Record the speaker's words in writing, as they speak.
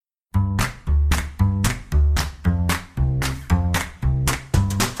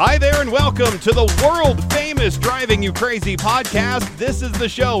Hi there and welcome to the world-famous Driving You Crazy podcast. This is the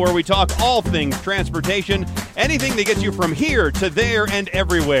show where we talk all things transportation, anything that gets you from here to there and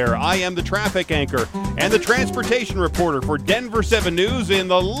everywhere. I am the traffic anchor and the transportation reporter for Denver 7 News in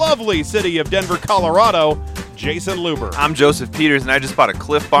the lovely city of Denver, Colorado, Jason Luber. I'm Joseph Peters, and I just bought a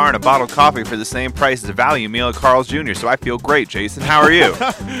Cliff Bar and a bottle of coffee for the same price as a value meal at Carl's Jr., so I feel great, Jason. How are you?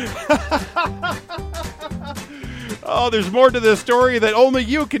 Oh, there's more to this story that only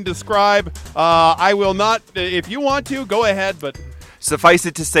you can describe. I will not. If you want to, go ahead, but... Suffice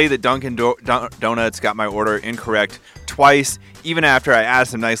it to say that Dunkin' Donuts got my order incorrect twice. Even after I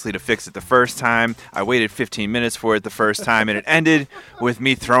asked them nicely to fix it the first time, I waited 15 minutes for it the first time, and it ended with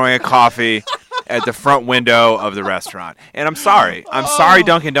me throwing a coffee at the front window of the restaurant. And I'm sorry. I'm sorry,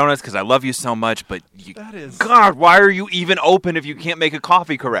 Dunkin' Donuts, because I love you so much, but God, why are you even open if you can't make a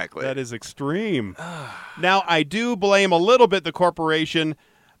coffee correctly? That is extreme. Now, I do blame a little bit the corporation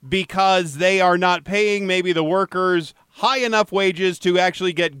because they are not paying maybe the workers high enough wages to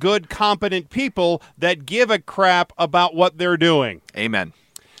actually get good, competent people that give a crap about what they're doing. Amen.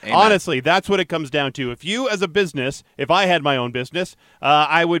 Honestly, that's what it comes down to. If you, as a business, if I had my own business,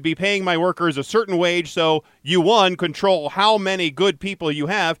 I would be paying my workers a certain wage so you, one, control how many good people you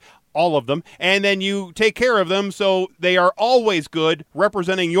have, all of them, and then you take care of them so they are always good,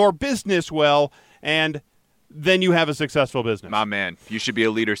 representing your business well, and then you have a successful business. My man, you should be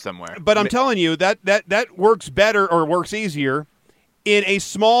a leader somewhere. But I'm telling you, that works better or works easier in a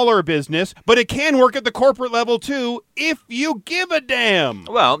smaller business, but it can work at the corporate level too if you give a damn.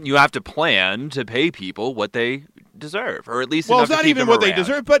 Well, you have to plan to pay people what they deserve, or at least well, enough it's not to keep even them what around. They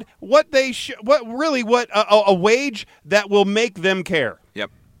deserve, but what they a wage that will make them care.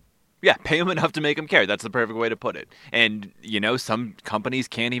 Yep. Yeah, pay them enough to make them care. That's the perfect way to put it. And, you know, some companies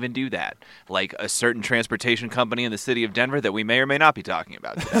can't even do that. Like a certain transportation company in the city of Denver that we may or may not be talking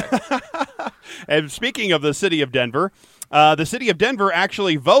about today. And speaking of the city of Denver, the city of Denver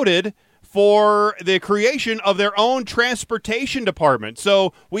actually voted for the creation of their own transportation department.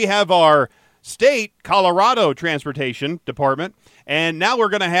 So we have our state, Colorado Transportation Department, and now we're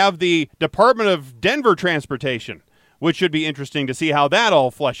going to have the Department of Denver Transportation, which should be interesting to see how that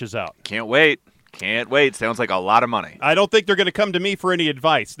all fleshes out. Can't wait. Can't wait. Sounds like a lot of money. I don't think they're going to come to me for any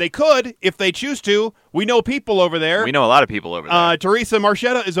advice. They could, if they choose to. We know people over there. We know a lot of people over there. Teresa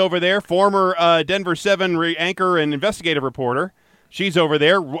Marchetta is over there, former Denver 7 anchor and investigative reporter. She's over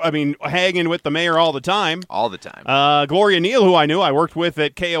there, hanging with the mayor all the time. All the time. Gloria Neal, who I knew, I worked with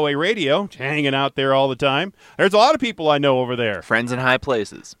at KOA Radio, hanging out there all the time. There's a lot of people I know over there. Friends in high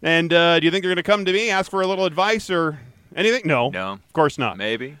places. And do you think they're going to come to me, ask for a little advice or anything? No. Of course not.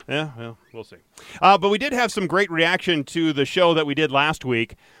 Maybe. Yeah, well, we'll see. But we did have some great reaction to the show that we did last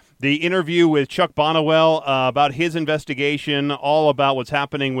week. The interview with Chuck Bonnewell about his investigation, all about what's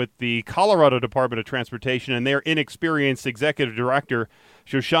happening with the Colorado Department of Transportation and their inexperienced executive director,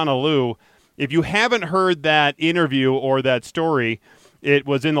 Shoshana Lew. If you haven't heard that interview or that story, it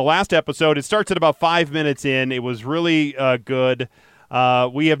was in the last episode. It starts at about 5 minutes in. It was really good.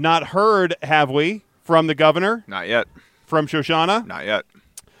 We have not heard, have we, from the governor? Not yet. From Shoshana? Not yet.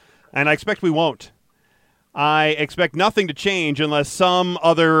 And I expect we won't. I expect nothing to change unless some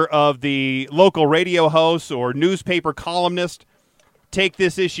other of the local radio hosts or newspaper columnists take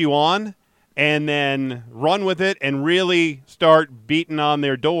this issue on and then run with it and really start beating on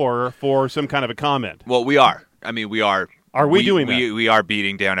their door for some kind of a comment. Well, we are. I mean, we are. Are we doing that? We are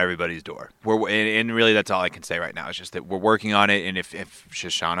beating down everybody's door. And really that's all I can say right now. It's just that we're working on it, and if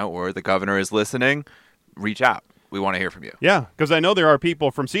Shoshana or the governor is listening, reach out. We want to hear from you. Yeah, because I know there are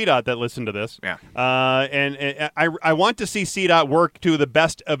people from CDOT that listen to this. Yeah. And I want to see CDOT work to the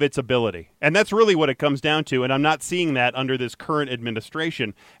best of its ability. And that's really what it comes down to. And I'm not seeing that under this current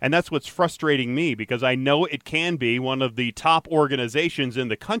administration. And that's what's frustrating me, because I know it can be one of the top organizations in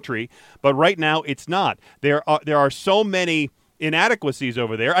the country, but right now it's not. There are so many inadequacies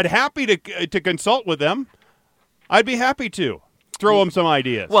over there. I'd happy to consult with them. I'd be happy to throw them some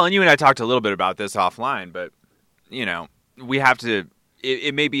ideas. Well, and you and I talked a little bit about this offline, but you know, we have to,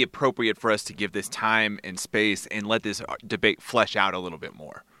 it may be appropriate for us to give this time and space and let this debate flesh out a little bit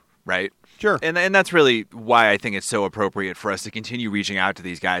more, right? Sure. And that's really why I think it's so appropriate for us to continue reaching out to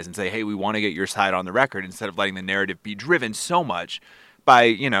these guys and say, hey, we want to get your side on the record, instead of letting the narrative be driven so much by,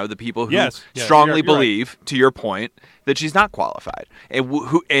 you know, the people who strongly believe, right, to your point, that she's not qualified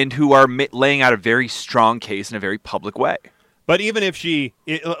and who are laying out a very strong case in a very public way. But even if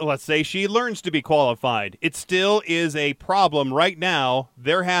let's say she learns to be qualified, it still is a problem right now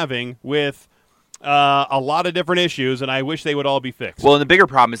they're having with A lot of different issues, and I wish they would all be fixed. Well, and the bigger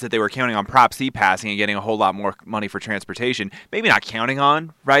problem is that they were counting on Prop C passing and getting a whole lot more money for transportation. Maybe not counting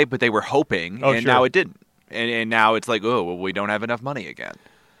on, right? But they were hoping, and sure. now it didn't. And now it's like, oh, well, we don't have enough money again.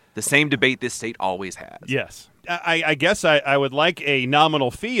 The same debate this state always has. Yes. I guess I would like a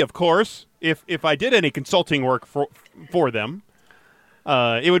nominal fee, of course, if I did any consulting work for them.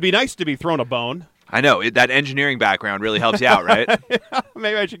 It would be nice to be thrown a bone. I know. That engineering background really helps you out, right?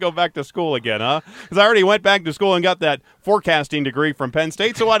 Maybe I should go back to school again, huh? Because I already went back to school and got that forecasting degree from Penn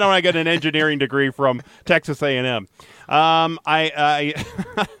State, so why don't I get an engineering degree from Texas A&M? I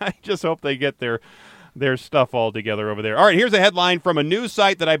just hope they get their stuff all together over there. All right, here's a headline from a news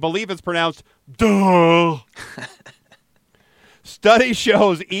site that I believe is pronounced duh. Study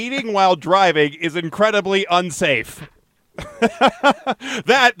shows eating while driving is incredibly unsafe.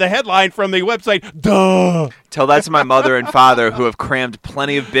 The headline from the website, duh. Tell that to my mother and father, who have crammed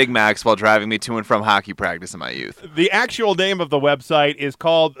plenty of Big Macs while driving me to and from hockey practice in my youth. The actual name of the website is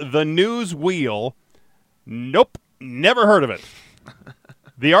called The News Wheel. Nope, never heard of it.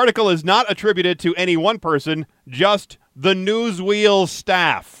 The article is not attributed to any one person, just the News Wheel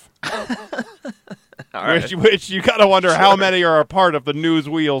staff. All right. Which you got to wonder how many are a part of the News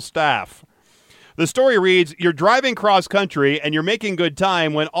Wheel staff. The story reads, you're driving cross-country and you're making good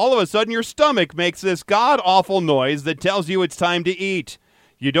time when all of a sudden your stomach makes this god-awful noise that tells you it's time to eat.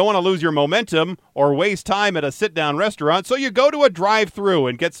 You don't want to lose your momentum or waste time at a sit-down restaurant, so you go to a drive-thru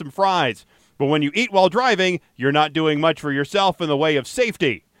and get some fries. But when you eat while driving, you're not doing much for yourself in the way of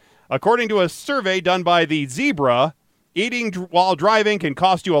safety. According to a survey done by the Zebra, eating while driving can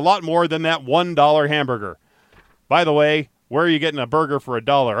cost you a lot more than that $1 hamburger. By the way, where are you getting a burger for $1?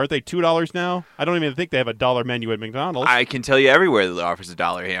 Aren't they $2 now? I don't even think they have a $1 menu at McDonald's. I can tell you everywhere that offers a $1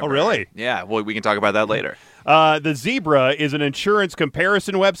 hamburger. Oh, really? Yeah, well, we can talk about that later. The Zebra is an insurance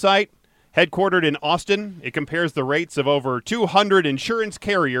comparison website headquartered in Austin. It compares the rates of over 200 insurance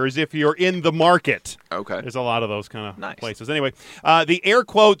carriers if you're in the market. Okay. There's a lot of those kind of Nice. places. Anyway, the air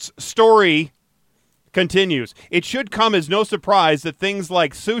quotes story continues. It should come as no surprise that things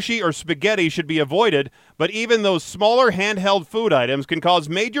like sushi or spaghetti should be avoided, but even those smaller handheld food items can cause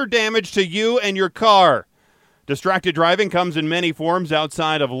major damage to you and your car. Distracted driving comes in many forms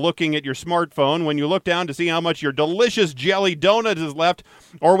outside of looking at your smartphone when you look down to see how much your delicious jelly donut is left,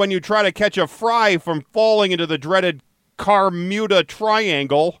 or when you try to catch a fry from falling into the dreaded Bermuda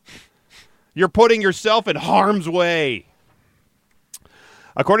Triangle. You're putting yourself in harm's way.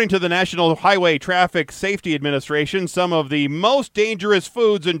 According to the National Highway Traffic Safety Administration, some of the most dangerous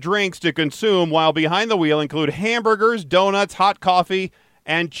foods and drinks to consume while behind the wheel include hamburgers, donuts, hot coffee,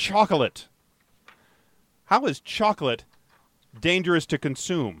 and chocolate. How is chocolate dangerous to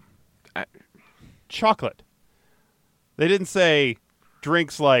consume? Chocolate. They didn't say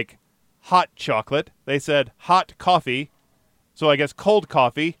drinks like hot chocolate. They said hot coffee. So I guess cold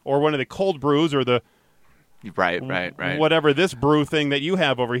coffee or one of the cold brews or the Right. whatever this brew thing that you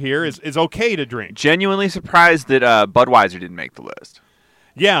have over here is okay to drink. Genuinely surprised that Budweiser didn't make the list.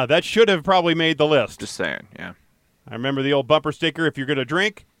 Yeah, that should have probably made the list. Just saying, yeah. I remember the old bumper sticker, if you're going to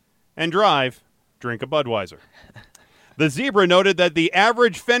drink and drive, drink a Budweiser. The Zebra noted that the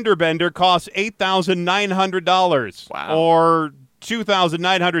average fender bender costs $8,900. Wow. Or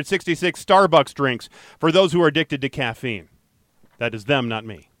 2,966 Starbucks drinks for those who are addicted to caffeine. That is them, not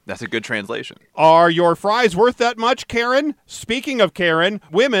me. That's a good translation. Are your fries worth that much, Karen? Speaking of Karen,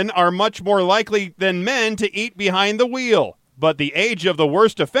 women are much more likely than men to eat behind the wheel. But the age of the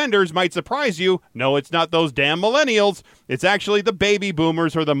worst offenders might surprise you. No, it's not those damn millennials. It's actually the baby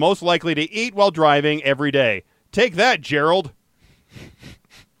boomers who are the most likely to eat while driving every day. Take that, Gerald.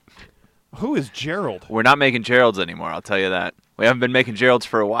 Who is Gerald? We're not making Geralds anymore, I'll tell you that. We haven't been making Geralds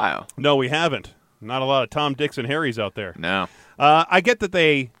for a while. No, we haven't. Not a lot of Tom, Dicks, and Harrys out there. No. I get that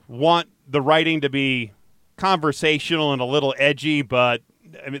they want the writing to be conversational and a little edgy, but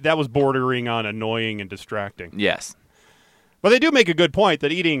I mean, that was bordering on annoying and distracting. Yes. But they do make a good point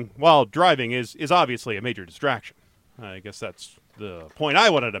that eating while driving is obviously a major distraction. I guess that's the point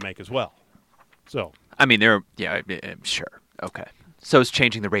I wanted to make as well. So, I mean, sure. Okay. So is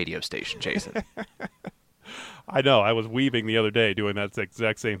changing the radio station, Jason. I know. I was weaving the other day doing that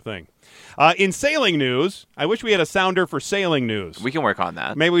exact same thing. In sailing news, I wish we had a sounder for sailing news. We can work on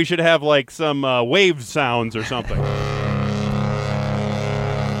that. Maybe we should have like some wave sounds or something.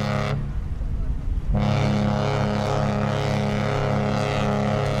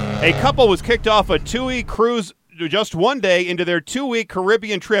 A couple was kicked off a TUI cruise just one day into their 2-week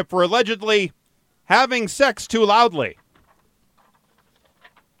Caribbean trip for allegedly having sex too loudly.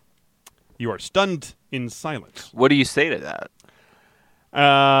 You are stunned in silence. What do you say to that?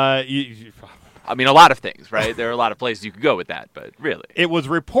 I mean, a lot of things, right? There are a lot of places you could go with that, but really. It was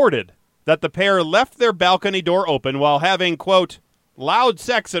reported that the pair left their balcony door open while having, quote, loud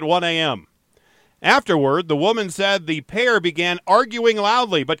sex at 1 a.m. Afterward, the woman said the pair began arguing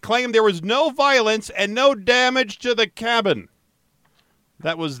loudly, but claimed there was no violence and no damage to the cabin.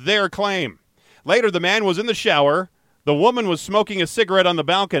 That was their claim. Later, the man was in the shower. The woman was smoking a cigarette on the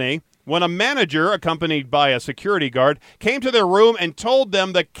balcony when a manager, accompanied by a security guard, came to their room and told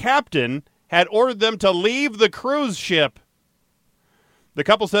them the captain had ordered them to leave the cruise ship. The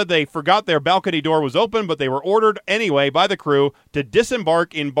couple said they forgot their balcony door was open, but they were ordered anyway by the crew to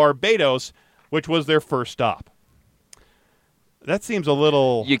disembark in Barbados, which was their first stop. That seems a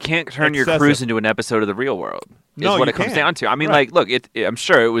little You can't turn excessive. your cruise into an episode of The Real World. Is No, what you it comes can't. down to. I mean, Right. like, look, I'm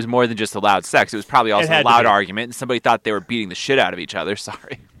sure it was more than just the loud sex. It was probably also a had to loud be. argument, and somebody thought they were beating the shit out of each other.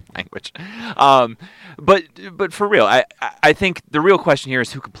 Sorry, language. But for real, I think the real question here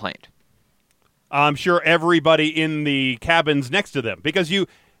is who complained. I'm sure everybody in the cabins next to them, because you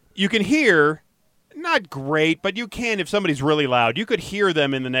can hear, not great, but you can if somebody's really loud. You could hear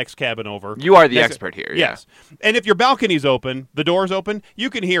them in the next cabin over. You are the Next- expert here. Yes. And if your balcony's open, the door's open, you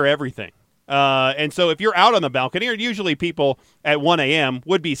can hear everything. And so if you're out on the balcony, or usually people at 1 a.m.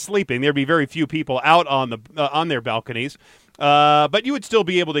 would be sleeping. There'd be very few people out on their balconies. But you would still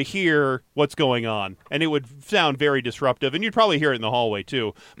be able to hear what's going on, and it would sound very disruptive, and you'd probably hear it in the hallway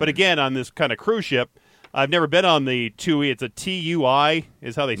too. But again, on this kind of cruise ship, I've never been on the TUI. It's a TUI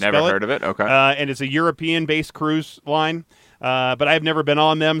is how they spell it. Never heard of it? Okay. And it's a European-based cruise line. But I've never been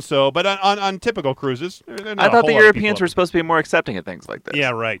on them. But on typical cruises, they're not I a thought whole the lot of Europeans people were supposed to be more accepting of things like this. Yeah,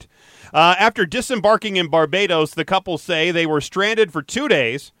 right. After disembarking in Barbados, the couple say they were stranded for 2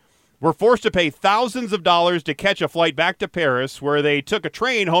 days, were forced to pay thousands of dollars to catch a flight back to Paris, where they took a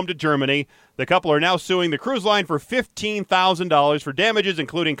train home to Germany. The couple are now suing the cruise line for $15,000 for damages,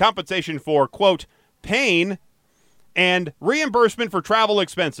 including compensation for, quote, pain and reimbursement for travel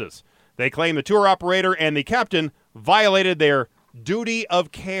expenses. They claim the tour operator and the captain violated their duty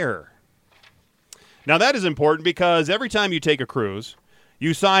of care. Now, that is important because every time you take a cruise,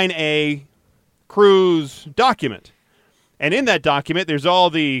 you sign a cruise document. And in that document, there's all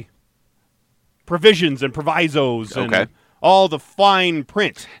the provisions and provisos and Okay. all the fine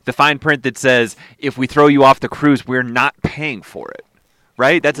print. The fine print that says, if we throw you off the cruise, we're not paying for it.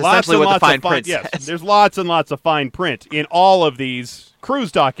 Right? That's essentially what the fine print yes, says. there's lots and lots of fine print in all of these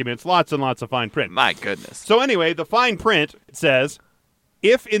cruise documents, lots and lots of fine print. My goodness. So anyway, the fine print says,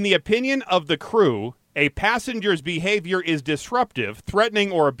 if in the opinion of the crew, a passenger's behavior is disruptive,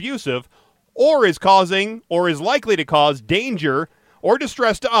 threatening, or abusive, or is causing or is likely to cause danger or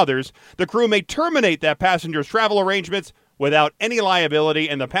distress to others, the crew may terminate that passenger's travel arrangements without any liability,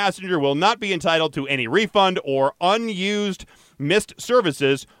 and the passenger will not be entitled to any refund or unused missed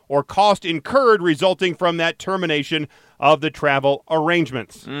services or cost incurred resulting from that termination of the travel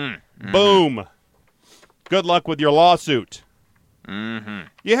arrangements. Boom. Good luck with your lawsuit.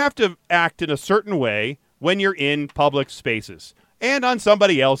 You have to act in a certain way when you're in public spaces and on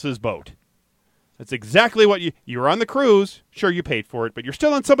somebody else's boat. That's exactly what you're on the cruise. Sure, you paid for it, but you're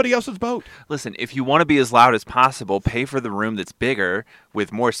still on somebody else's boat. Listen, if you want to be as loud as possible, pay for the room that's bigger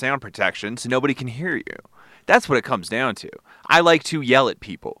with more sound protection so nobody can hear you. That's what it comes down to. I like to yell at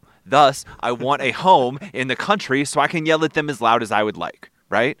people. Thus, I want a home in the country so I can yell at them as loud as I would like,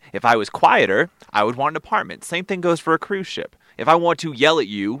 right? If I was quieter, I would want an apartment. Same thing goes for a cruise ship. If I want to yell at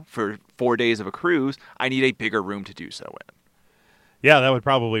you for 4 days of a cruise, I need a bigger room to do so in. Yeah, that would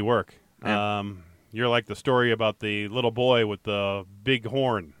probably work. Yeah. You're like the story about the little boy with the big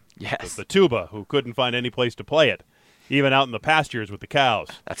horn. Yes. The tuba, who couldn't find any place to play it, even out in the pastures with the cows.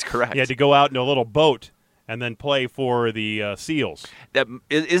 That's correct. He had to go out in a little boat and then play for the seals. That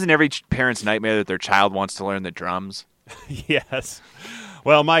isn't every parent's nightmare that their child wants to learn the drums. Yes.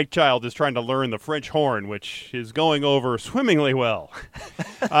 Well, my child is trying to learn the French horn, which is going over swimmingly well.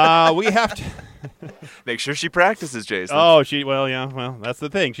 We have to... Make sure she practices, Jason. Well, that's the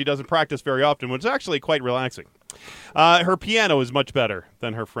thing. She doesn't practice very often, which is actually quite relaxing. Her piano is much better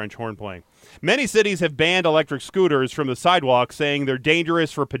than her French horn playing. Many cities have banned electric scooters from the sidewalk, saying they're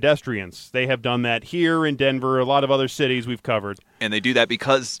dangerous for pedestrians. They have done that here in Denver, a lot of other cities we've covered. And they do that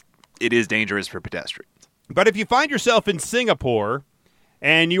because it is dangerous for pedestrians. But if you find yourself in Singapore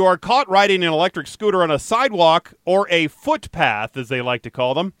and you are caught riding an electric scooter on a sidewalk or a footpath, as they like to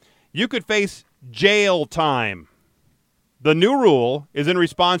call them, you could face jail time. The new rule is in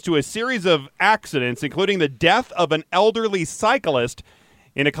response to a series of accidents, including the death of an elderly cyclist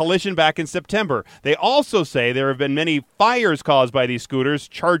in a collision back in September. They also say there have been many fires caused by these scooters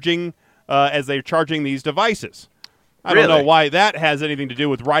as they're charging these devices. I don't know why that has anything to do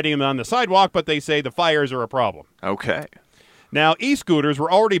with riding them on the sidewalk, but they say the fires are a problem. Okay. Now, e-scooters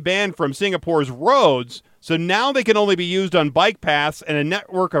were already banned from Singapore's roads, so now they can only be used on bike paths and a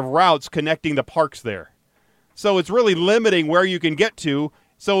network of routes connecting the parks there. So it's really limiting where you can get to.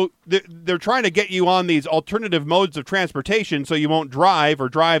 So they're trying to get you on these alternative modes of transportation so you won't drive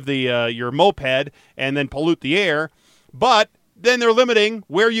your moped and then pollute the air. But then they're limiting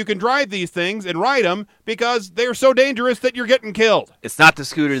where you can drive these things and ride them because they're so dangerous that you're getting killed. It's not the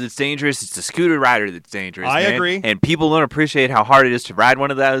scooter that's dangerous. It's the scooter rider that's dangerous. I agree. And people don't appreciate how hard it is to ride one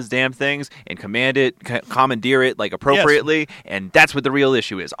of those damn things and command it, commandeer it like appropriately. Yes. And that's what the real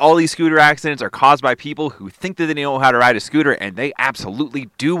issue is. All these scooter accidents are caused by people who think that they know how to ride a scooter, and they absolutely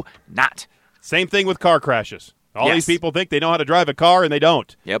do not. Same thing with car crashes. All these people think they know how to drive a car, and they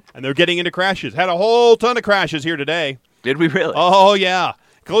don't. Yep. And they're getting into crashes. Had a whole ton of crashes here today. Did we really? Oh, yeah.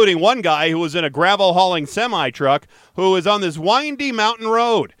 Including one guy who was in a gravel-hauling semi-truck who was on this windy mountain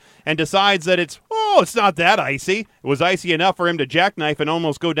road and decides that it's not that icy. It was icy enough for him to jackknife and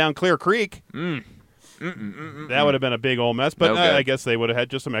almost go down Clear Creek. That would have been a big old mess, but I guess they would have had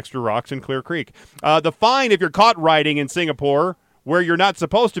just some extra rocks in Clear Creek. The fine, if you're caught riding in Singapore where you're not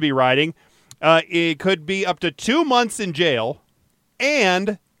supposed to be riding, it could be up to 2 months in jail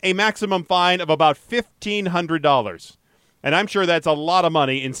and a maximum fine of about $1,500. And I'm sure that's a lot of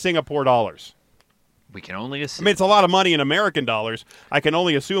money in Singapore dollars. We can only assume. I mean, it's a lot of money in American dollars. I can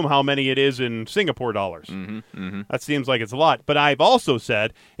only assume how many it is in Singapore dollars. That seems like it's a lot. But I've also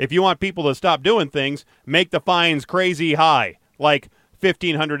said, if you want people to stop doing things, make the fines crazy high, like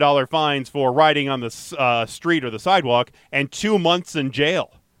 $1,500 fines for riding on the street or the sidewalk and 2 months in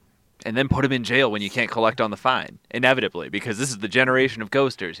jail. And then put them in jail when you can't collect on the fine, inevitably, because this is the generation of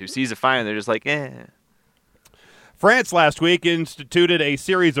ghosters who sees a fine and they're just like, France last week instituted a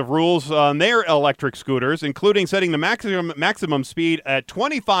series of rules on their electric scooters, including setting the maximum speed at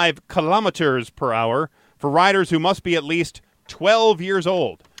 25 kilometers per hour for riders who must be at least 12 years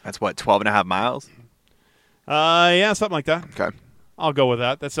old. That's what, 12 and a half miles? Yeah, something like that. Okay. I'll go with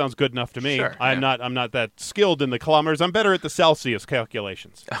that. That sounds good enough to me. Sure, I'm not that skilled in the kilometers. I'm better at the Celsius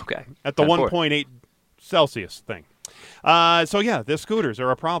calculations. Okay. At the 1.8 Celsius thing. The scooters are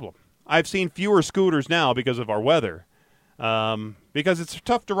a problem. I've seen fewer scooters now because of our weather, because it's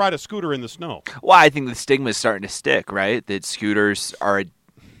tough to ride a scooter in the snow. Well, I think the stigma is starting to stick, right? That scooters are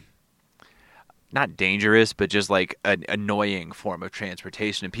not dangerous, but just like an annoying form of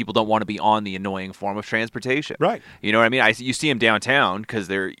transportation, and people don't want to be on the annoying form of transportation. Right. You know what I mean? You see them downtown because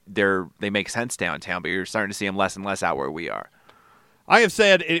they make sense downtown, but you're starting to see them less and less out where we are. I have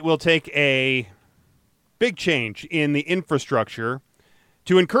said it will take a big change in the infrastructure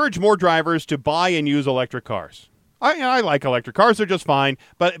to encourage more drivers to buy and use electric cars. I like electric cars. They're just fine,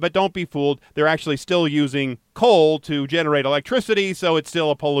 but don't be fooled. They're actually still using coal to generate electricity, so it's still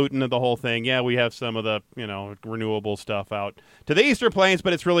a pollutant of the whole thing. Yeah, we have some of the renewable stuff out to the Eastern Plains,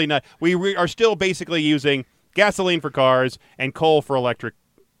 but it's really not. We are still basically using gasoline for cars and coal for electric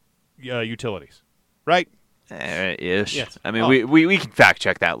utilities, right? Ish. Yes. I mean, we can fact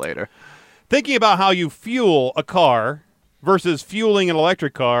check that later. Thinking about how you fuel a car versus fueling an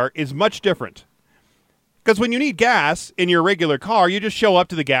electric car is much different. Because when you need gas in your regular car, you just show up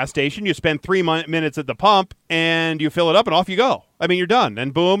to the gas station, you spend 3 minutes at the pump, and you fill it up, and off you go. I mean, you're done.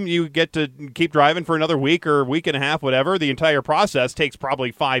 And boom, you get to keep driving for another week or week and a half, whatever. The entire process takes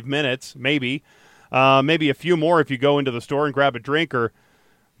probably 5 minutes, maybe. Maybe a few more if you go into the store and grab a drink or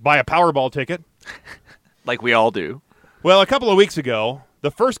buy a Powerball ticket. Like we all do. Well, a couple of weeks ago,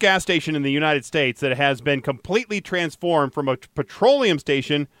 the first gas station in the United States that has been completely transformed from a petroleum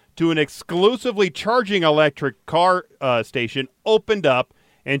station to an exclusively charging electric car station opened up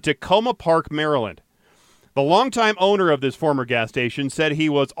in Tacoma Park, Maryland. The longtime owner of this former gas station said he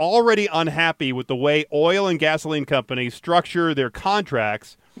was already unhappy with the way oil and gasoline companies structure their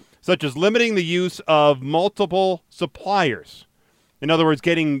contracts, such as limiting the use of multiple suppliers. In other words,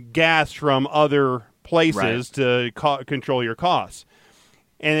 getting gas from other places to control your costs.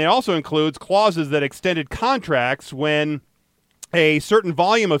 And it also includes clauses that extended contracts when a certain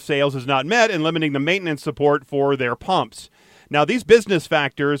volume of sales is not met and limiting the maintenance support for their pumps. Now, these business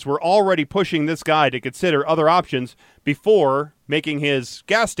factors were already pushing this guy to consider other options before making his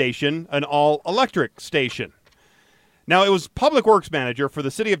gas station an all-electric station. Now, it was Public Works Manager for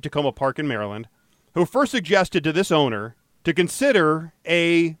the city of Tacoma Park in Maryland who first suggested to this owner to consider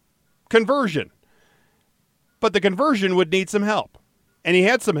a conversion. But the conversion would need some help. And he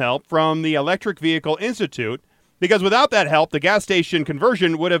had some help from the Electric Vehicle Institute, because without that help, the gas station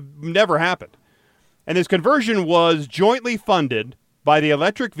conversion would have never happened. And this conversion was jointly funded by the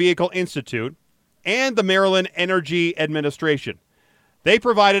Electric Vehicle Institute, and the Maryland Energy Administration. They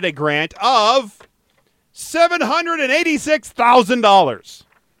provided a grant of $786,000.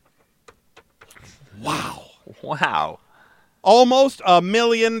 Wow. Almost $1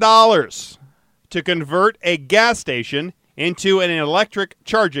 million to convert a gas station into an electric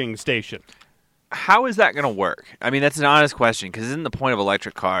charging station. How is that going to work? I mean, that's an honest question, because isn't the point of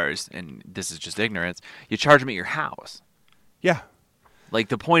electric cars, and this is just ignorance, you charge them at your house? Yeah. Like,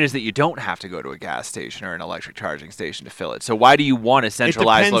 the point is that you don't have to go to a gas station or an electric charging station to fill it. So why do you want a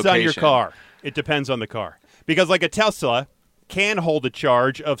centralized location? It depends on your car. It depends on the car. Because like a Tesla can hold a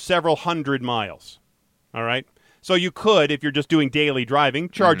charge of several hundred miles. All right? So you could, if you're just doing daily driving,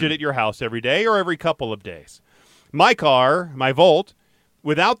 charge it at your house every day or every couple of days. My car, my Volt,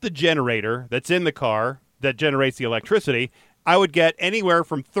 without the generator that's in the car that generates the electricity, I would get anywhere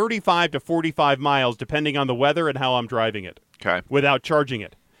from 35 to 45 miles depending on the weather and how I'm driving it. Okay. Without charging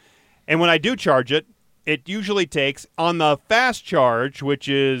it. And when I do charge it, it usually takes, on the fast charge, which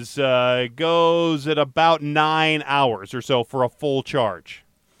is goes at about 9 hours or so for a full charge.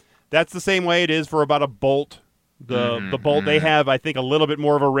 That's the same way it is for about a Bolt. The Bolt, they have, I think, a little bit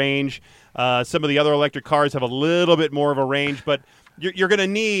more of a range. Some of the other electric cars have a little bit more of a range, but you're going to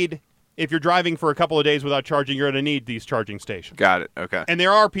need, if you're driving for a couple of days without charging, you're going to need these charging stations. Got it. Okay. And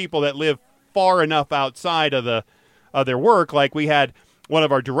there are people that live far enough outside of their work. Like we had one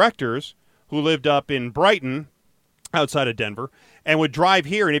of our directors who lived up in Brighton, outside of Denver, and would drive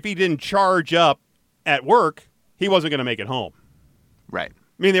here. And if he didn't charge up at work, he wasn't going to make it home. Right.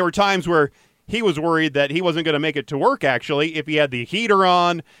 I mean, there were times where he was worried that he wasn't going to make it to work, actually, if he had the heater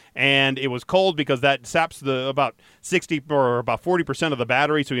on and it was cold, because that saps about 60 or about 40% of the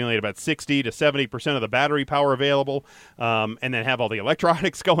battery. So he only had about 60 to 70% of the battery power available, and then have all the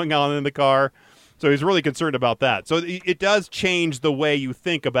electronics going on in the car. So he's really concerned about that. So it does change the way you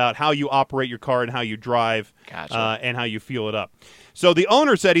think about how you operate your car and how you drive. Gotcha. And how you fuel it up. So the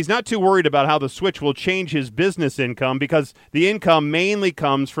owner said he's not too worried about how the switch will change his business income, because the income mainly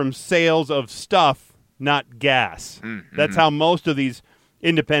comes from sales of stuff, not gas. Mm-hmm. That's how most of these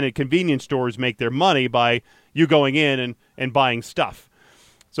independent convenience stores make their money, by you going in and buying stuff.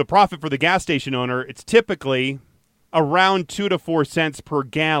 So profit for the gas station owner, it's typically around 2 to 4 cents per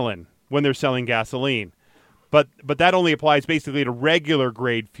gallon when they're selling gasoline. But that only applies basically to regular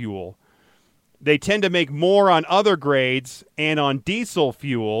grade fuel. They tend to make more on other grades and on diesel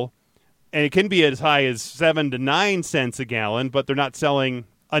fuel, and it can be as high as 7 to 9 cents a gallon, but they're not selling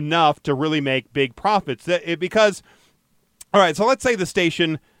enough to really make big profits. Because, all right, so let's say the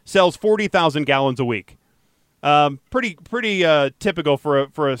station sells 40,000 gallons a week. Pretty typical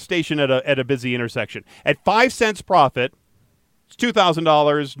for a station at a busy intersection. At 5 cents profit, it's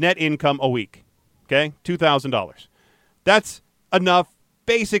 $2,000 net income a week. Okay, $2,000. That's enough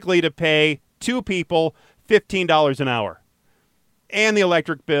basically to pay 2 people $15 an hour, and the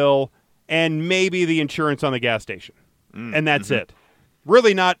electric bill, and maybe the insurance on the gas station. And that's it.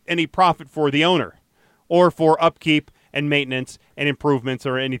 Really not any profit for the owner, or for upkeep and maintenance and improvements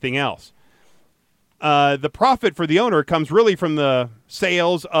or anything else. The profit for the owner comes really from the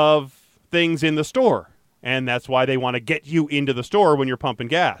sales of things in the store, and that's why they want to get you into the store when you're pumping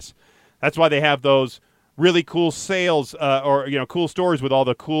gas. That's why they have those really cool sales, or cool stores with all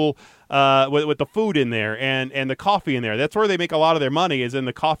the cool with the food in there and the coffee in there. That's where they make a lot of their money, is in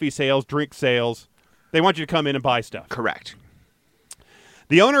the coffee sales, drink sales. They want you to come in and buy stuff. Correct.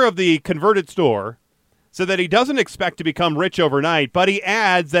 The owner of the converted store said that he doesn't expect to become rich overnight, but he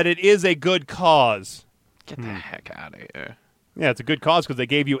adds that it is a good cause. Get the heck out of here. Yeah, it's a good cause because they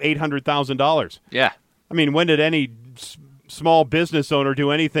gave you $800,000. Yeah. I mean, when did any small business owner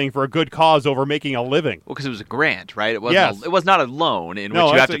do anything for a good cause over making a living? Well, because it was a grant, right? It wasn't. It was not a loan in which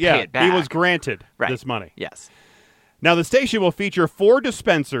you have to pay it back. He was granted this money. Yes. Now, the station will feature 4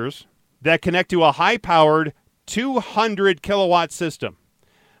 dispensers that connect to a high-powered 200-kilowatt system.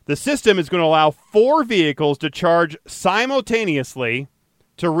 The system is going to allow 4 vehicles to charge simultaneously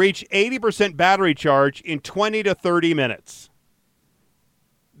to reach 80% battery charge in 20 to 30 minutes.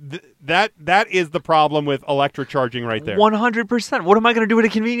 That is the problem with electric charging right there. 100%. What am I going to do at a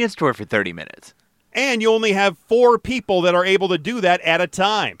convenience store for 30 minutes? And you only have 4 people that are able to do that at a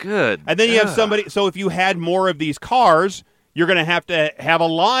time. Good. And then you have somebody. So if you had more of these cars, you're going to have a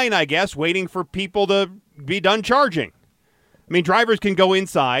line, I guess, waiting for people to be done charging. I mean, drivers can go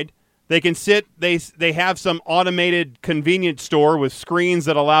inside. They can sit. They have some automated convenience store with screens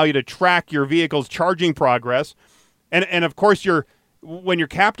that allow you to track your vehicle's charging progress. And of course, when you're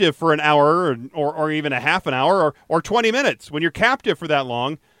captive for an hour or even a half an hour or 20 minutes, when you're captive for that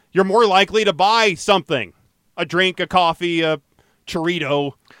long, you're more likely to buy something, a drink, a coffee, a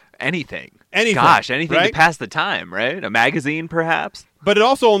churrito. Anything. Anything. Gosh, anything right? to pass the time, right? A magazine, perhaps? But it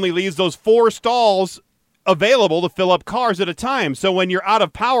also only leaves those 4 stalls available to fill up cars at a time. So when you're out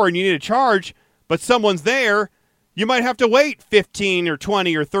of power and you need a charge, but someone's there, you might have to wait 15 or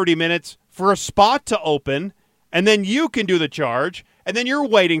 20 or 30 minutes for a spot to open, and then you can do the charge, and then you're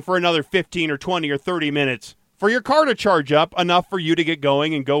waiting for another 15 or 20 or 30 minutes for your car to charge up enough for you to get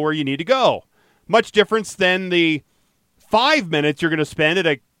going and go where you need to go. Much difference than the 5 minutes you're going to spend at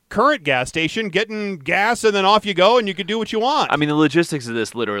a current gas station getting gas, and then off you go, and you can do what you want. I mean, the logistics of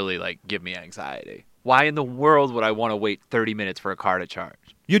this literally, give me anxiety. Why in the world would I want to wait 30 minutes for a car to charge?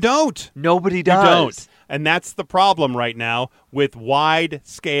 You don't. Nobody does. You don't. And that's the problem right now with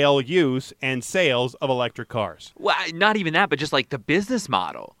wide-scale use and sales of electric cars. Well, not even that, but just the business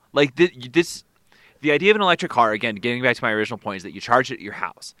model. The idea of an electric car, again, getting back to my original point, is that you charge it at your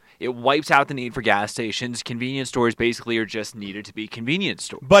house. It wipes out the need for gas stations. Convenience stores basically are just needed to be convenience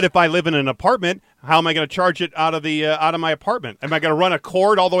stores. But if I live in an apartment, how am I going to charge it out of my apartment? Am I going to run a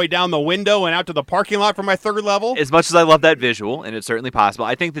cord all the way down the window and out to the parking lot for my 3rd level? As much as I love that visual, and it's certainly possible,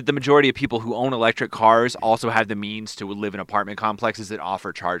 I think that the majority of people who own electric cars also have the means to live in apartment complexes that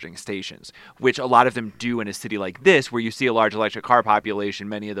offer charging stations, which a lot of them do in a city like this, where you see a large electric car population.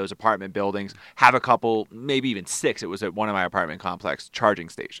 Many of those apartment buildings have a couple, maybe even 6. It was at one of my apartment complex charging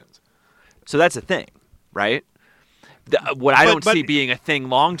stations. So that's a thing, right? What I don't see being a thing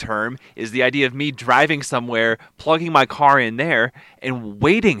long term is the idea of me driving somewhere, plugging my car in there, and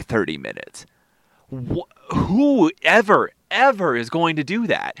waiting 30 minutes. Who ever is going to do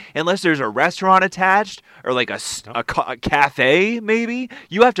that? Unless there's a restaurant attached or a cafe, maybe.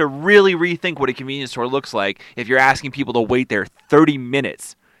 You have to really rethink what a convenience store looks like if you're asking people to wait there 30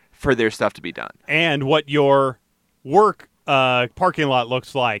 minutes for their stuff to be done. And what your work parking lot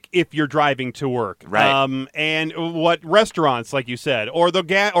looks like if you're driving to work, right? And what restaurants, like you said, or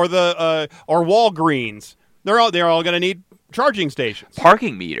Walgreens, they're all going to need charging stations.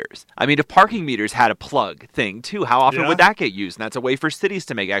 Parking meters. I mean, if parking meters had a plug thing too, how often would that get used? And that's a way for cities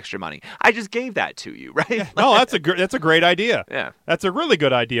to make extra money. I just gave that to you, right? Yeah. No, that's a great idea. Yeah, that's a really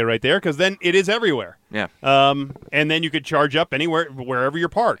good idea right there, because then it is everywhere. Yeah. And then you could charge up anywhere, wherever you're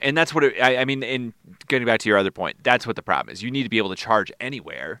parked. And that's what I mean. In getting back to your other point, that's what the problem is. You need to be able to charge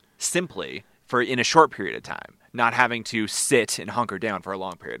anywhere simply in a short period of time, not having to sit and hunker down for a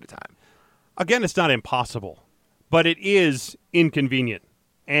long period of time. Again, it's not impossible, but it is inconvenient.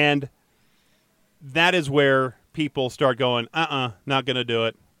 And that is where people start going, not going to do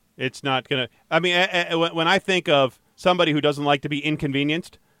it. It's not going to. I mean, when I think of somebody who doesn't like to be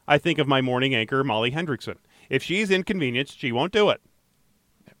inconvenienced, I think of my morning anchor, Molly Hendrickson. If she's inconvenienced, she won't do it.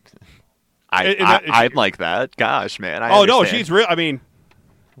 I'm like that. Gosh, man. No, she's real. I mean,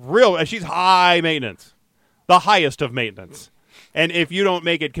 she's high maintenance, the highest of maintenance. And if you don't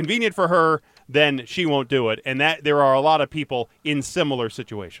make it convenient for her, then she won't do it. And that there are a lot of people in similar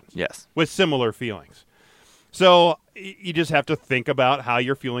situations. Yes. With similar feelings. So you just have to think about how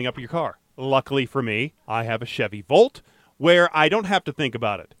you're fueling up your car. Luckily for me, I have a Chevy Volt where I don't have to think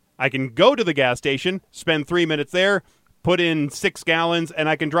about it. I can go to the gas station, spend 3 minutes there, put in 6 gallons, and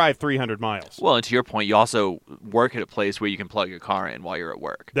I can drive 300 miles. Well, and to your point, you also work at a place where you can plug your car in while you're at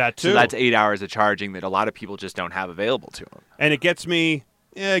work. That too. So that's 8 hours of charging that a lot of people just don't have available to them. And it gets me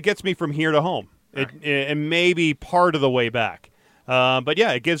from here to home. It may be part of the way back. But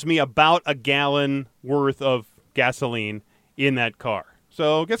yeah, it gives me about a gallon worth of gasoline in that car.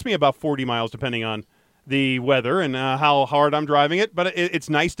 So it gets me about 40 miles depending on the weather and how hard I'm driving it. But it's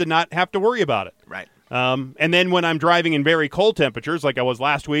nice to not have to worry about it. Right. And then when I'm driving in very cold temperatures, like I was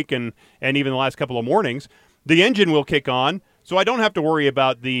last week and even the last couple of mornings, the engine will kick on. So I don't have to worry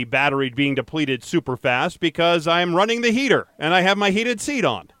about the battery being depleted super fast because I'm running the heater and I have my heated seat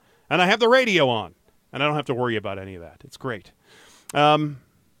on and I have the radio on and I don't have to worry about any of that. It's great.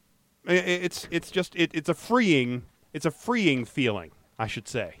 It's a freeing feeling, I should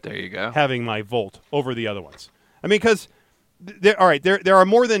say. There you go. Having my Volt over the other ones. I mean, because there are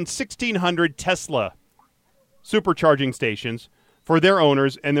more than 1,600 Tesla supercharging stations for their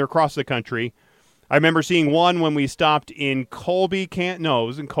owners, and they're across the country. I remember seeing one when we stopped in Colby, it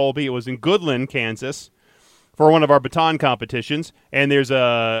was in Colby. It was in Goodland, Kansas, for one of our baton competitions. And there's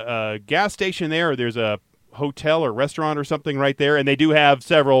a gas station there, or there's a hotel or restaurant or something right there, and they do have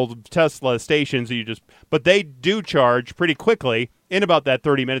several Tesla stations. But they do charge pretty quickly in about that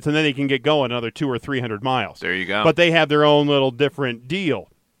 30 minutes, and then they can get going another 200 or 300 miles. There you go. But they have their own little different deal.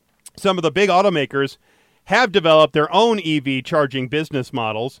 Some of the big automakers have developed their own EV charging business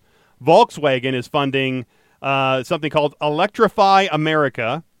models. Volkswagen is funding something called Electrify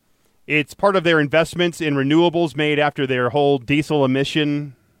America. It's part of their investments in renewables made after their whole diesel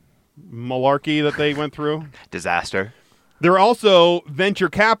emission malarkey that they went through. Disaster. There are also venture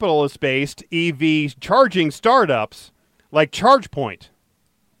capitalist-based EV charging startups like ChargePoint.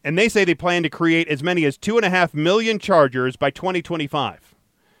 And they say they plan to create as many as 2.5 million chargers by 2025.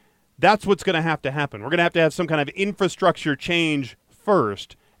 That's what's going to happen. We're going to have some kind of infrastructure change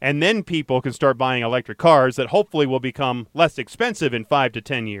first, and then people can start buying electric cars that hopefully will become less expensive in 5 to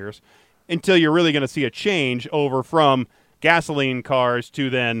 10 years until you're really going to see a change over from gasoline cars to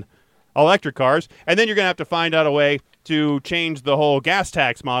then electric cars. And then you're going to have to find out a way to change the whole gas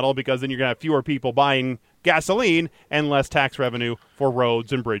tax model, because then you're going to have fewer people buying gasoline and less tax revenue for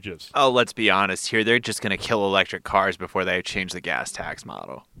roads and bridges. Oh, let's be honest here. They're just going to kill electric cars before they change the gas tax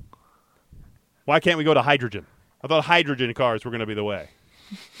model. Why can't we go to hydrogen? I thought hydrogen cars were going to be the way.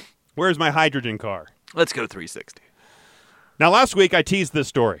 Where's my hydrogen car? Let's go 360. Now, last week I teased this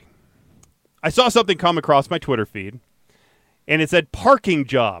story. I saw something come across my Twitter feed, and it said parking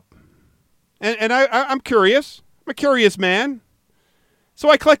job. And I'm curious. I'm a curious man. So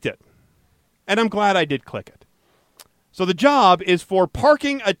I clicked it. And I'm glad I did click it. So the job is for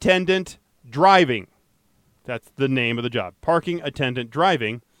parking attendant driving. That's the name of the job. Parking attendant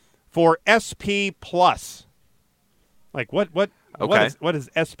driving for SP Plus. Like what Okay. what is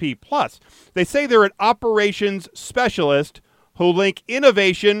SP Plus? They say they're an operations specialist who link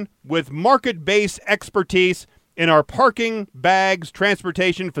innovation with market-based expertise in our parking, bags,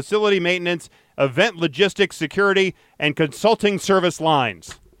 transportation, facility maintenance, event logistics, security, and consulting service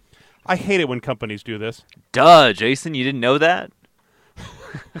lines. I hate it when companies do this. Duh, Jason, you didn't know that?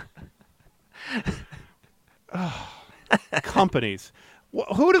 Companies.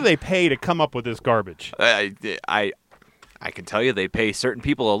 Who do they pay to come up with this garbage? I can tell you they pay certain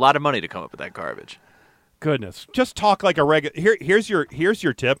people a lot of money to come up with that garbage. Goodness. Just talk like a regular. Here's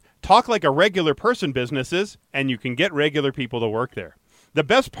your tip. Talk like a regular person, businesses, and you can get regular people to work there. The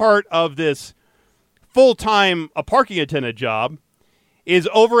best part of this full-time parking attendant job is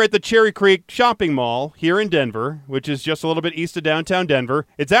over at the Cherry Creek Shopping Mall here in Denver, which is just a little bit east of downtown Denver.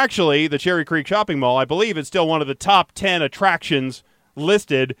 It's actually the Cherry Creek Shopping Mall. I believe it's still one of the top 10 attractions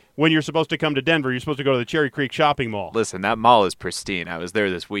listed when you're supposed to come to Denver. You're supposed to go to the Cherry Creek Shopping Mall. Listen, that mall is pristine. I was there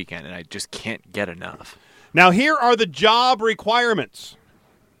this weekend, and I just can't get enough. Now, here are the job requirements.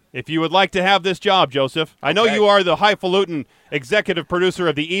 If you would like to have this job, Joseph, I know you are the highfalutin executive producer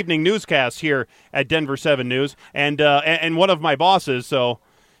of the evening newscast here at Denver 7 News, and one of my bosses. So,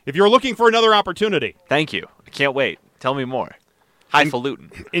 if you're looking for another opportunity, Thank you. I can't wait. Tell me more.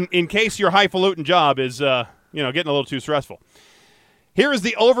 Highfalutin. in case your highfalutin job is getting a little too stressful, here is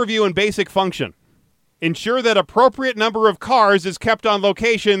the overview and basic function. Ensure that appropriate number of cars is kept on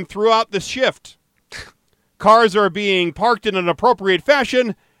location throughout the shift. Cars are being parked in an appropriate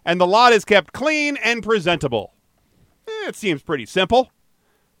fashion, and the lot is kept clean and presentable. It seems pretty simple.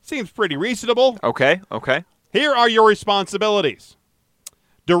 Seems pretty reasonable. Okay. Here are your responsibilities.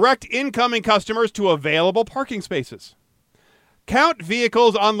 Direct incoming customers to available parking spaces. Count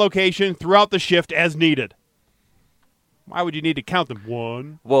vehicles on location throughout the shift as needed. Why would you need to count them?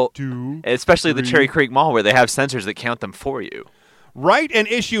 1, Well, 2, especially the 3. Cherry Creek Mall where they have sensors that count them for you. Write and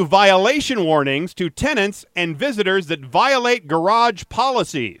issue violation warnings to tenants and visitors that violate garage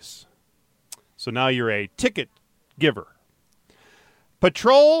policies. So now you're a ticket giver.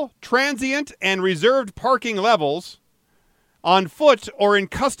 Patrol transient and reserved parking levels on foot or in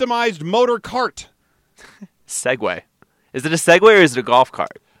customized motor cart. Segway. Is it a Segway or is it a golf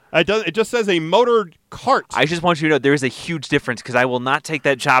cart? It just says a motor cart. I just want you to know there is a huge difference because I will not take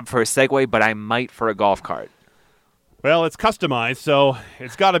that job for a Segway, but I might for a golf cart. Well, it's customized, so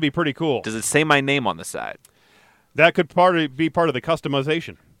it's got to be pretty cool. Does it say my name on the side? That could be part of the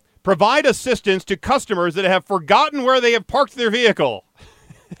customization. Provide assistance to customers that have forgotten where they have parked their vehicle.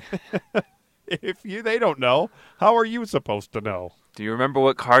 If they don't know, how are you supposed to know? Do you remember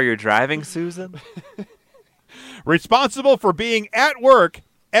what car you're driving, Susan? Responsible for being at work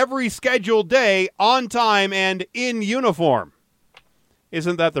every scheduled day, on time, and in uniform.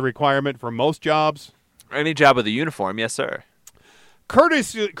 Isn't that the requirement for most jobs? Any job with a uniform, yes, sir.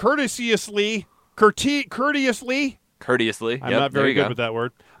 Courteously. I'm not very good with that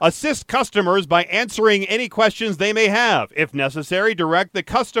word. Assist customers by answering any questions they may have. If necessary, direct the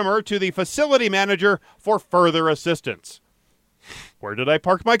customer to the facility manager for further assistance. Where did I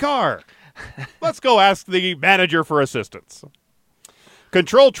park my car? Let's go ask the manager for assistance.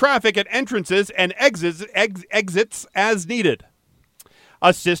 Control traffic at entrances and exits as needed.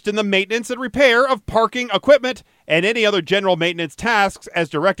 Assist in the maintenance and repair of parking equipment and any other general maintenance tasks as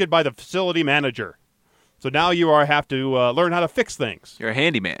directed by the facility manager. So now you have to learn how to fix things. You're a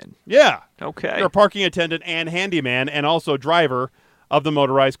handyman. Yeah. Okay. You're a parking attendant and handyman and also driver of the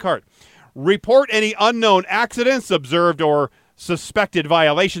motorized cart. Report any unknown accidents, observed or suspected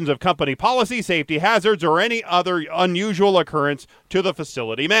violations of company policy, safety hazards, or any other unusual occurrence to the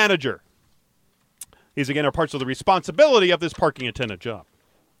facility manager. These, again, are parts of the responsibility of this parking attendant job.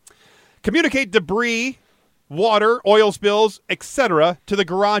 Communicate debris, water, oil spills, etc. to the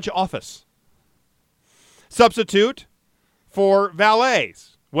garage office. Substitute for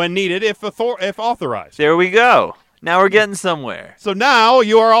valets when needed if authorized. There we go. Now we're getting somewhere. So now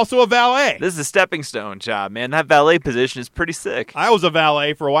you are also a valet. This is a stepping stone job, man. That valet position is pretty sick. I was a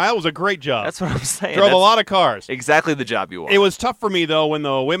valet for a while. It was a great job. That's what I'm saying. Drove That's a lot of cars. Exactly the job you want. It was tough for me, though, when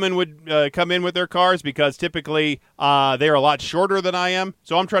the women would come in with their cars because typically they're a lot shorter than I am.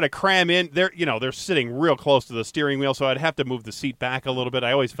 So I'm trying to cram in. They're sitting real close to the steering wheel, so I'd have to move the seat back a little bit.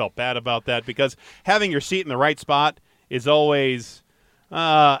 I always felt bad about that because having your seat in the right spot is always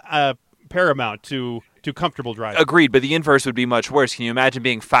paramount to comfortable driving. Agreed, but the inverse would be much worse. Can you imagine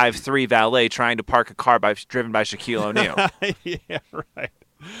being 5'3" valet trying to park a car driven by Shaquille O'Neal? Yeah, right.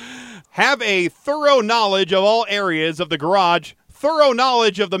 Have a thorough knowledge of all areas of the garage, thorough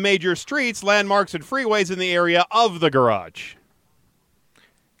knowledge of the major streets, landmarks, and freeways in the area of the garage.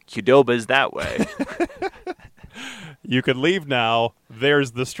 Qdoba's that way. You can leave now.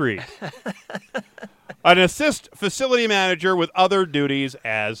 There's the street. An assist facility manager with other duties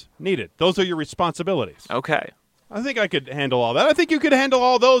as needed. Those are your responsibilities. Okay. I think I could handle all that. I think you could handle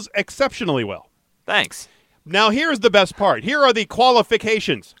all those exceptionally well. Thanks. Now, here's the best part. Here are the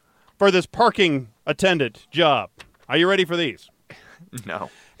qualifications for this parking attendant job. Are you ready for these?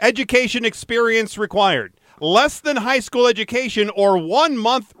 No. Education experience required. Less than high school education or 1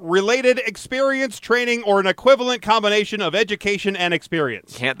 month related experience, training, or an equivalent combination of education and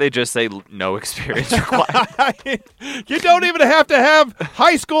experience. Can't they just say no experience required? You don't even have to have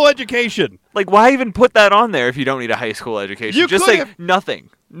high school education. Like, why even put that on there if you don't need a high school education? You just could say have-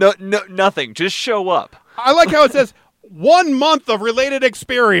 nothing. No, nothing. Just show up. I like how it says 1 month of related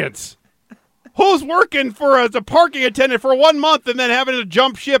experience. Who's working as a parking attendant for 1 month and then having to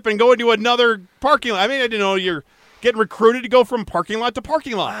jump ship and go into another parking lot? I mean, I didn't know you're getting recruited to go from parking lot to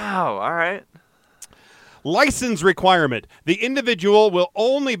parking lot. Wow, all right. License requirement. The individual will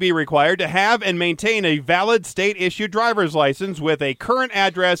only be required to have and maintain a valid state-issued driver's license with a current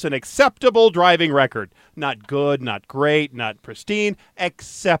address and acceptable driving record. Not good, not great, not pristine,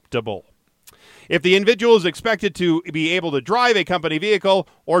 acceptable. If the individual is expected to be able to drive a company vehicle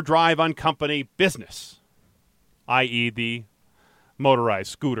or drive on company business, i.e. the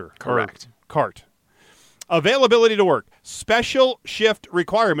motorized scooter Correct. or cart. Availability to work. Special shift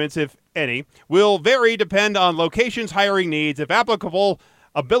requirements, if any, will vary depend on locations, hiring needs. If applicable,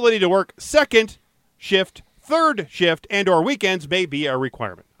 ability to work second shift, third shift, and or weekends may be a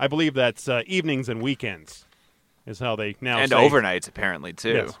requirement. I believe that's evenings and weekends is how they now And say. overnights, apparently, too.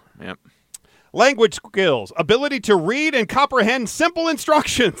 Yes. Yep. Language skills, ability to read and comprehend simple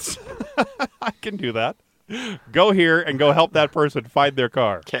instructions. I can do that. Go here and go help that person find their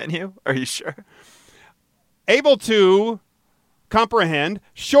car. Can you? Are you sure? Able to comprehend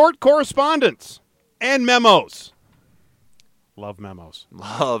short correspondence and memos. Love memos.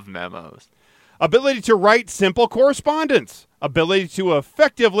 Love memos. Ability to write simple correspondence. Ability to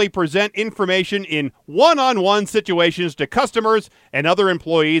effectively present information in one-on-one situations to customers and other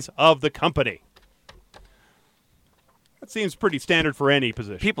employees of the company. That seems pretty standard for any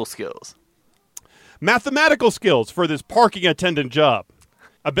position. People skills. Mathematical skills for this parking attendant job.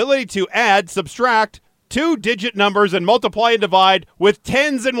 Ability to add, subtract, 2-digit numbers and multiply and divide with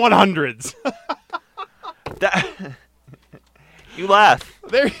tens and 100s. You laugh.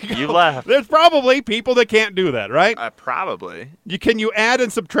 There you go. You laugh. There's probably people that can't do that, right? Probably. Can you add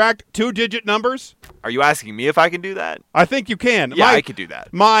and subtract 2-digit numbers? Are you asking me if I can do that? I think you can. Yeah, I could do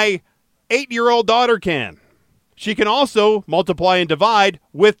that. My 8-year-old daughter can. She can also multiply and divide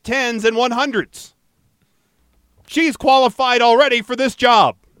with tens and 100s. She's qualified already for this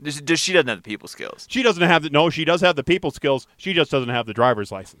job. She doesn't have the people skills. She doesn't have she does have the people skills. She just doesn't have the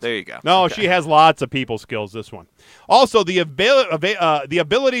driver's license. There you go. No, Okay. she has lots of people skills, this one. Also, the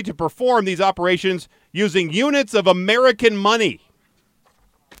ability to perform these operations using units of American money.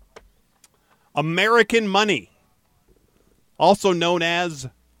 American money. Also known as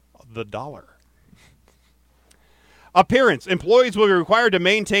the dollar. Appearance. Employees will be required to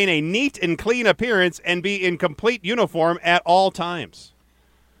maintain a neat and clean appearance and be in complete uniform at all times.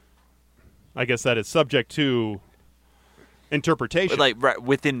 I guess that is subject to interpretation. Like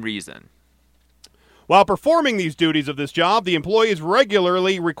within reason. While performing these duties of this job, the employee is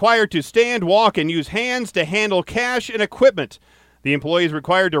regularly required to stand, walk, and use hands to handle cash and equipment. The employee is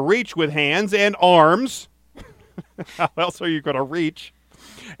required to reach with hands and arms How else are you going to reach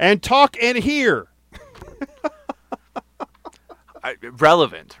and talk and hear?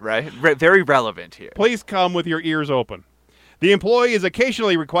 Relevant, right? Very relevant here. Please come with your ears open. The employee is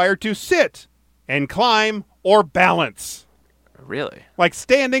occasionally required to sit and climb or balance. Really? Like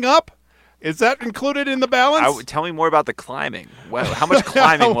standing up? Is that included in the balance? Tell me more about the climbing. How much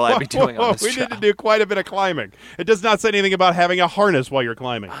climbing will I be doing on this We job? need to do quite a bit of climbing. It does not say anything about having a harness while you're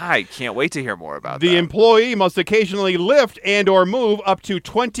climbing. I can't wait to hear more about The that. employee must occasionally lift and or move up to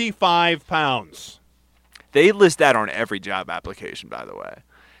 25 pounds. They list that on every job application, by the way.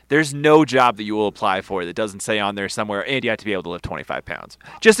 There's no job that you will apply for that doesn't say on there somewhere, and you have to be able to lift 25 pounds.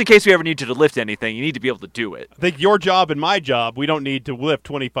 Just in case we ever need you to lift anything, you need to be able to do it. I think your job and my job, we don't need to lift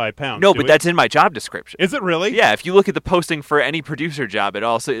 25 pounds. No, do but we? that's in my job description. Is it really? Yeah, if you look at the posting for any producer job,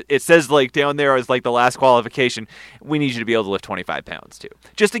 it says like down there as like the last qualification, we need you to be able to lift 25 pounds too.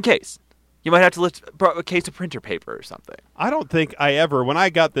 Just in case. You might have to lift a case of printer paper or something. I don't think I ever, when I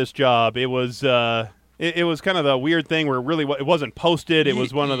got this job, it was it was kind of the weird thing where really it wasn't posted. It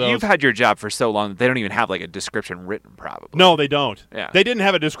was one of those. You've had your job for so long that they don't even have like a description written, probably. No, they don't. Yeah. They didn't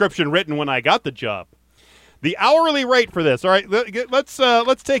have a description written when I got the job. The hourly rate for this. All right,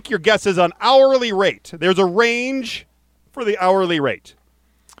 let's take your guesses on hourly rate. There's a range for the hourly rate.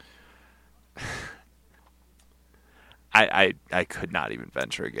 I could not even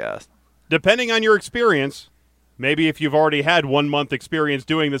venture a guess. Depending on your experience, maybe if you've already had 1 month experience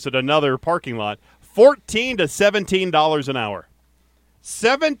doing this at another parking lot, $14 to $17 an hour.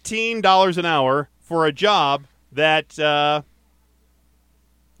 $17 an hour for a job that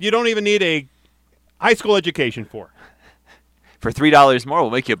you don't even need a high school education for. For $3 more,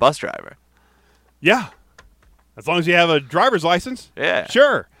 we'll make you a bus driver. Yeah. As long as you have a driver's license. Yeah.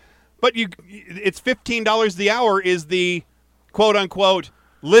 Sure. But it's $15 the hour is the quote-unquote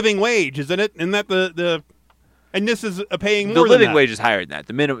living wage, isn't it? Isn't that the and this is paying more The than living that. wage is higher than that.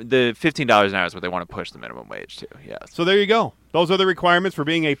 The $15 an hour is what they want to push the minimum wage to. Yes. So there you go. Those are the requirements for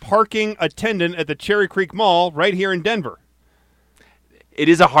being a parking attendant at the Cherry Creek Mall right here in Denver. It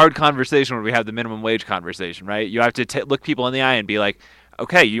is a hard conversation when we have the minimum wage conversation, right? You have to look people in the eye and be like,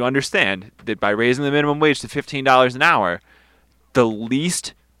 okay, you understand that by raising the minimum wage to $15 an hour, the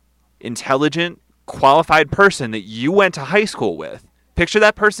least intelligent, qualified person that you went to high school with, picture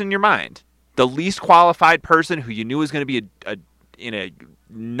that person in your mind, the least qualified person who you knew was going to be in a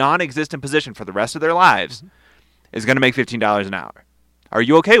non-existent position for the rest of their lives is going to make $15 an hour. Are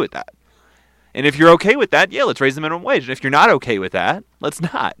you okay with that? And if you're okay with that, yeah, let's raise the minimum wage. And if you're not okay with that, let's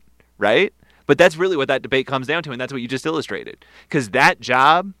not, right? But that's really what that debate comes down to, and that's what you just illustrated. Because that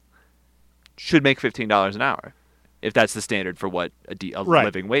job should make $15 an hour if that's the standard for what a Right.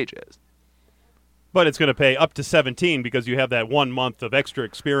 living wage is. But it's going to pay up to 17 because you have that 1 month of extra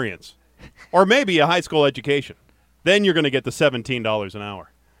experience. Or maybe a high school education. Then you're going to get the $17 an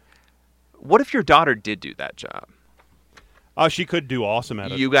hour. What if your daughter did do that job? She could do awesome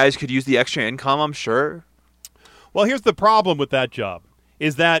at it. You guys could use the extra income, I'm sure. Well, here's the problem with that job,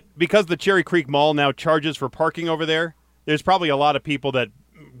 is that because the Cherry Creek Mall now charges for parking over there, there's probably a lot of people that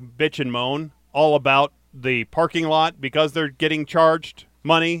bitch and moan all about the parking lot because they're getting charged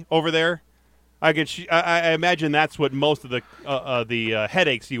money over there. I imagine that's what most of the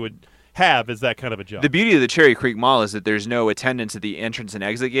headaches you would have is that kind of a job. The beauty of the Cherry Creek Mall is that there's no attendance at the entrance and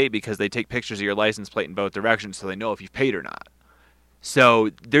exit gate because they take pictures of your license plate in both directions so they know if you've paid or not. So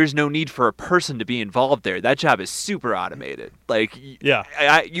there's no need for a person to be involved there. That job is super automated. Like,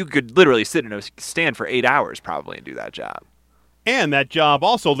 yeah. You could literally sit in a stand for 8 hours probably and do that job. And that job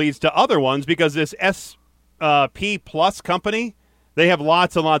also leads to other ones because this SP Plus company, they have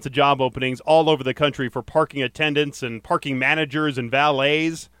lots and lots of job openings all over the country for parking attendants and parking managers and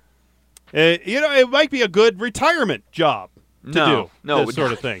valets. It might be a good retirement job to do this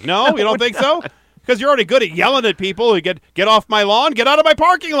sort of thing. No, you don't think so? Because you're already good at yelling at people. You get off my lawn, get out of my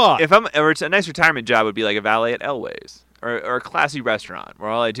parking lot. If a nice retirement job would be like a valet at Elway's or a classy restaurant where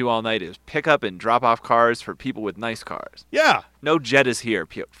all I do all night is pick up and drop off cars for people with nice cars. Yeah. No Jettas here,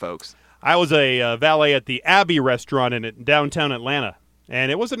 folks. I was a valet at the Abbey restaurant in downtown Atlanta,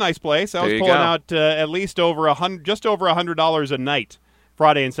 and it was a nice place. I was pulling out at least just over $100 a night.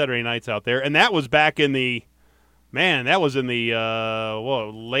 Friday and Saturday nights out there, and that was back in the, late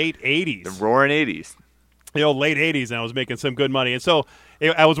 80s. The roaring 80s. Late 80s, and I was making some good money. And so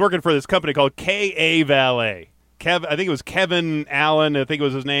I was working for this company called K.A. Valet. I think it was Kevin Allen, I think it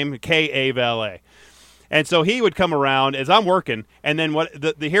was his name, K.A. Valet. And so he would come around as I'm working, and then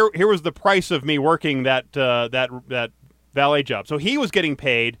here was the price of me working that valet job. So he was getting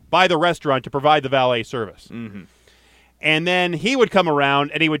paid by the restaurant to provide the valet service. Mm-hmm. And then he would come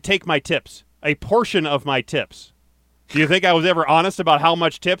around and he would take my tips, a portion of my tips. Do you think I was ever honest about how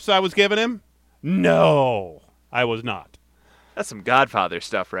much tips I was giving him? No, I was not. That's some Godfather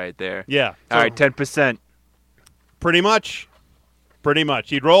stuff right there. Yeah. All right, 10%. Pretty much.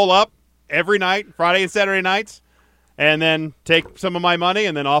 He'd roll up every night, Friday and Saturday nights, and then take some of my money,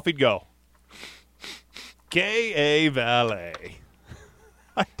 and then off he'd go. K.A. Valet.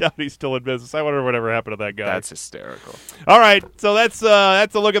 I doubt he's still in business. I wonder whatever happened to that guy. That's hysterical. All right, so that's a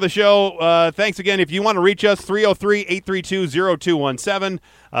look at the show. Thanks again. If you want to reach us, 303-832-0217.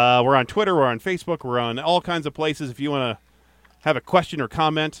 We're on Twitter. We're on Facebook. We're on all kinds of places if you want to have a question or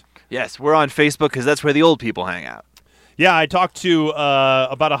comment. Yes, we're on Facebook because that's where the old people hang out. Yeah, I talked to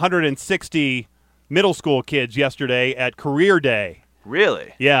about 160 middle school kids yesterday at Career Day.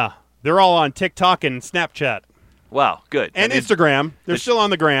 Really? Yeah, they're all on TikTok and Snapchat. Wow, good. And Instagram. They're still on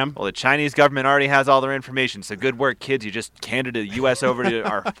the gram. Well, the Chinese government already has all their information, so good work, kids. You just handed the U.S. over to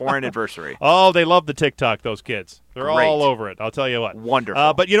our foreign adversary. Oh, they love the TikTok, those kids. They're Great. all over it, I'll tell you what.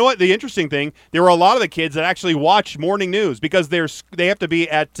 Wonderful. But you know what? The interesting thing, there were a lot of the kids that actually watch morning news because they have to be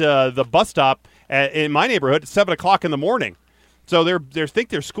at the bus stop in my neighborhood at 7 o'clock in the morning. So they think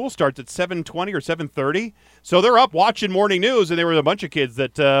their school starts at 7:20 or 7:30. So they're up watching morning news, and there were a bunch of kids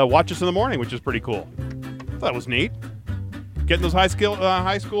that watch us in the morning, which is pretty cool. That was neat. Getting those high school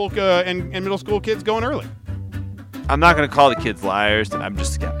and middle school kids going early. I'm not going to call the kids liars. I'm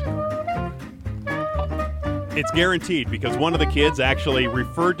just skeptical. It's guaranteed because one of the kids actually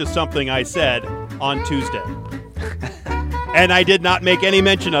referred to something I said on Tuesday. And I did not make any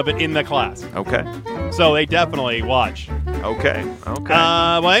mention of it in the class. Okay. So they definitely watch. Okay.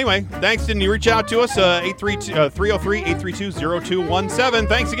 Well, anyway, thanks. And you reach out to us, 303-832-0217.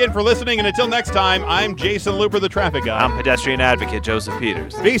 Thanks again for listening. And until next time, I'm Jason Looper, the traffic guy. I'm pedestrian advocate Joseph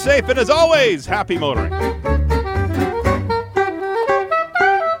Peters. Be safe, and as always, happy motoring.